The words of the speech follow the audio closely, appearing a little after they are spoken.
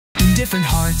Different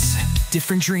hearts,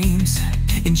 different dreams.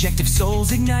 Injective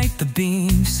souls ignite the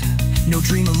beams. No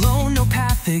dream alone, no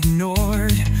path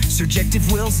ignored.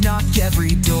 Surjective wills knock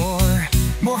every door.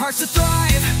 More hearts to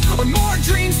thrive, or more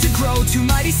dreams to grow. Two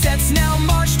mighty sets now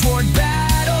march toward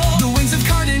battle. The wings of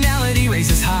cardinality raise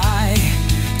us high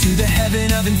to the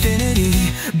heaven of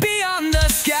infinity, beyond the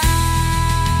sky.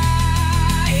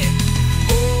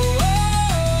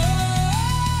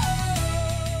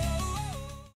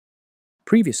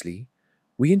 Previously,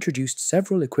 we introduced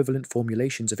several equivalent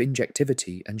formulations of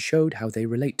injectivity and showed how they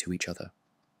relate to each other.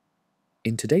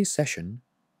 In today's session,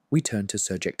 we turn to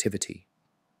surjectivity.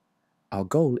 Our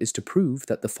goal is to prove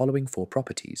that the following four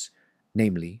properties,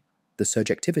 namely the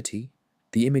surjectivity,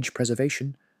 the image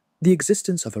preservation, the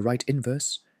existence of a right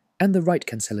inverse, and the right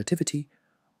cancellativity,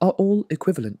 are all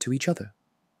equivalent to each other.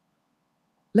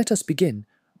 Let us begin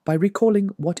by recalling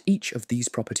what each of these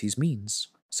properties means.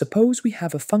 Suppose we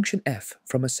have a function f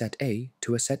from a set A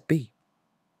to a set B.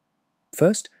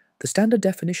 First, the standard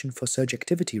definition for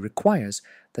surjectivity requires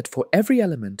that for every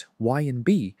element y in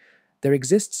B, there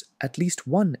exists at least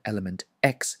one element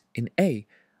x in A,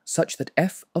 such that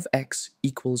f of x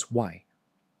equals y.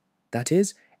 That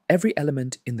is, every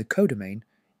element in the codomain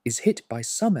is hit by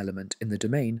some element in the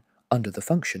domain under the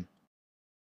function.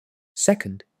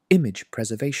 Second, image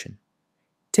preservation.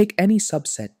 Take any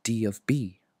subset D of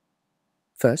B.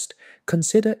 First,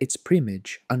 consider its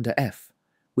preimage under F,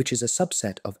 which is a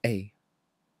subset of A.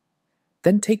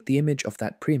 Then take the image of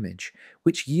that preimage,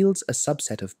 which yields a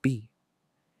subset of B.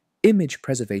 Image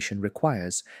preservation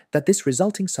requires that this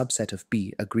resulting subset of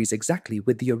B agrees exactly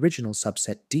with the original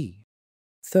subset D.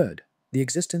 Third, the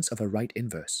existence of a right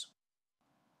inverse.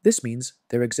 This means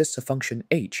there exists a function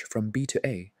h from B to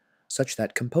A, such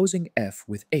that composing f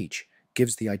with h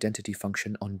gives the identity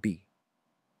function on B.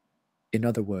 In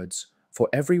other words, for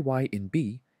every y in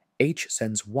B, h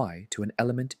sends y to an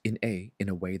element in A in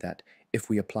a way that, if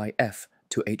we apply f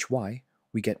to hy,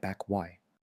 we get back y.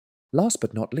 Last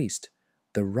but not least,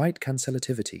 the right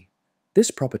cancellativity. This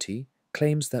property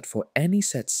claims that for any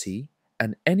set C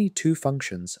and any two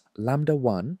functions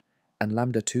lambda1 and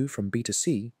lambda2 from B to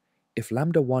C, if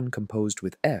lambda1 composed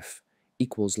with f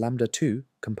equals lambda2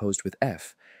 composed with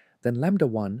f, then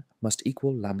lambda1 must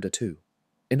equal lambda2.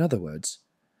 In other words,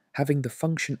 having the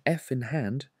function f in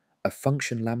hand, a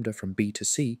function lambda from B to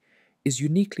C, is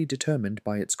uniquely determined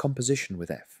by its composition with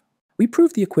f. We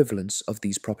prove the equivalence of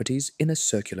these properties in a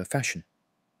circular fashion.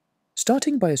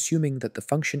 Starting by assuming that the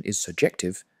function is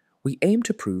surjective, we aim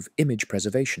to prove image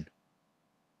preservation.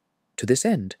 To this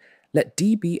end, let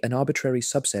D be an arbitrary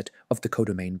subset of the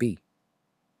codomain B.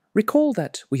 Recall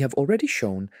that we have already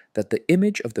shown that the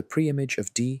image of the preimage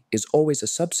of D is always a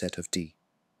subset of D,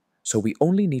 so we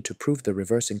only need to prove the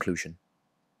reverse inclusion.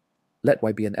 Let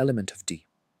y be an element of D.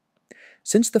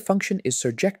 Since the function is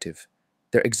surjective,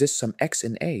 there exists some x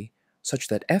in A such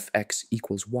that fx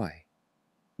equals y.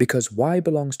 Because y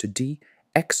belongs to D,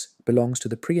 x belongs to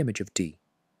the preimage of D.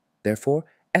 Therefore,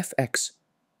 fx,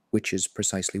 which is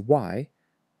precisely y,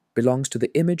 belongs to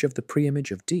the image of the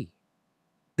preimage of D.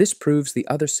 This proves the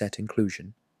other set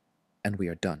inclusion, and we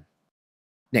are done.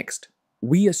 Next,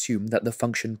 we assume that the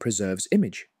function preserves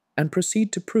image, and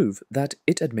proceed to prove that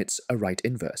it admits a right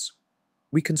inverse.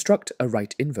 We construct a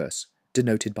right inverse,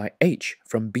 denoted by h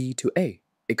from B to A,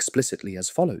 explicitly as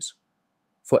follows.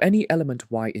 For any element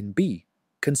y in B,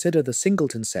 consider the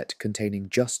singleton set containing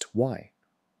just y.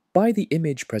 By the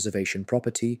image preservation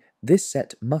property, this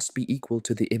set must be equal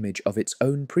to the image of its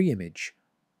own preimage.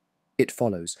 It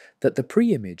follows that the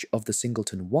preimage of the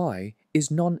singleton y is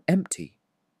non-empty.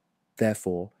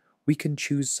 Therefore, we can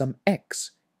choose some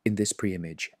x in this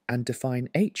preimage and define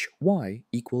hy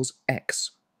equals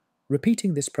x.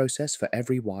 Repeating this process for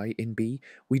every y in B,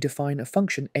 we define a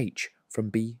function h from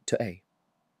B to A.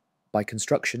 By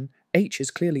construction, h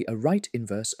is clearly a right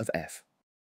inverse of f.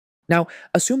 Now,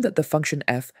 assume that the function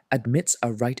f admits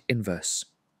a right inverse.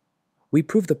 We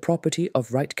prove the property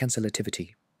of right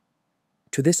cancellativity.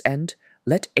 To this end,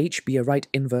 let h be a right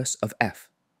inverse of f.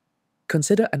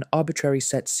 Consider an arbitrary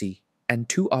set C and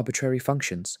two arbitrary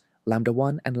functions,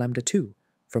 lambda1 and lambda2,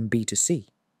 from B to C,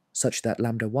 such that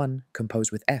lambda1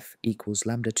 composed with f equals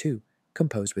lambda2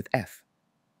 composed with f.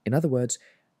 In other words,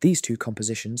 these two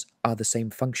compositions are the same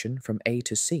function from A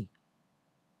to C.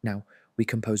 Now, we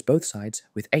compose both sides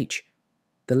with h.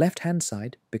 The left-hand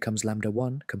side becomes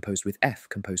lambda1 composed with f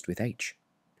composed with h.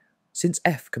 Since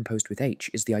f composed with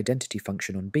h is the identity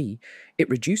function on B, it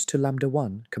reduced to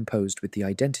lambda1 composed with the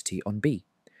identity on B,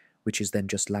 which is then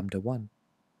just lambda1.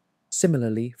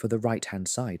 Similarly for the right-hand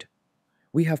side.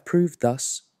 We have proved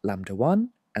thus lambda1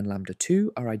 and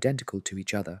lambda2 are identical to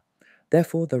each other,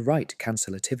 therefore the right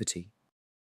cancellativity.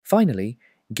 Finally,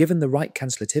 given the right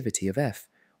cancellativity of f,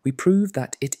 we prove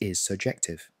that it is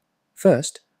surjective.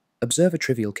 First, observe a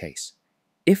trivial case.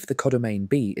 If the codomain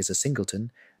B is a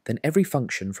singleton, then every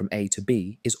function from A to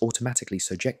B is automatically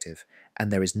surjective,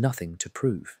 and there is nothing to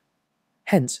prove.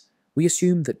 Hence, we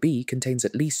assume that B contains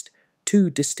at least two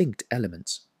distinct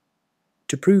elements.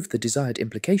 To prove the desired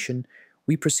implication,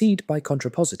 we proceed by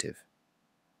contrapositive.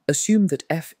 Assume that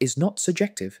f is not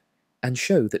surjective, and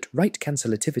show that right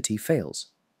cancellativity fails.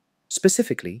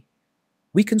 Specifically,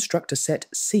 we construct a set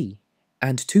C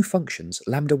and two functions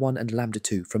lambda1 and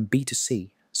lambda2 from B to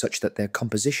C such that their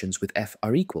compositions with f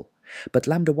are equal, but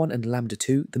lambda1 and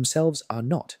lambda2 themselves are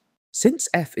not. Since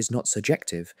f is not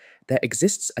surjective, there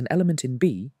exists an element in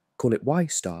B, call it y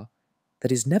star,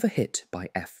 that is never hit by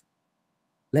f.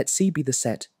 Let C be the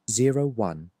set 0,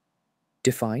 1.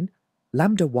 Define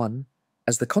lambda1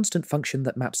 as the constant function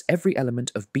that maps every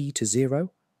element of B to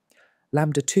 0,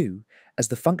 lambda2 as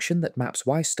the function that maps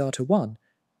y star to 1,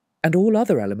 and all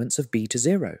other elements of B to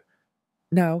 0.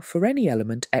 Now, for any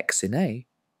element x in A,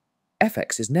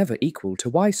 fx is never equal to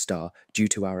y star due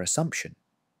to our assumption.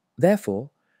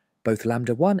 Therefore, both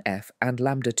lambda1f and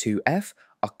lambda2f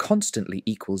are constantly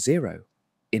equal 0.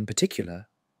 In particular,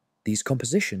 these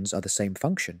compositions are the same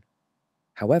function.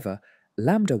 However,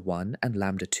 lambda1 and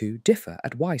lambda2 differ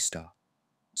at y star,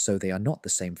 so they are not the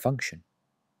same function.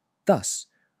 Thus,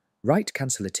 right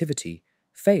cancellativity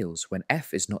fails when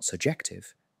f is not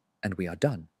surjective, and we are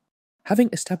done. Having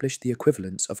established the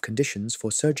equivalence of conditions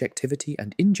for surjectivity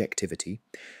and injectivity,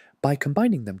 by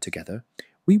combining them together,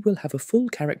 we will have a full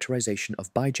characterization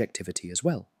of bijectivity as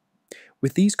well.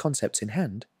 With these concepts in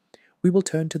hand, we will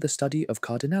turn to the study of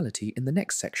cardinality in the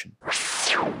next section.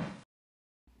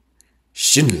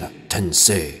 신라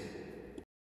텐세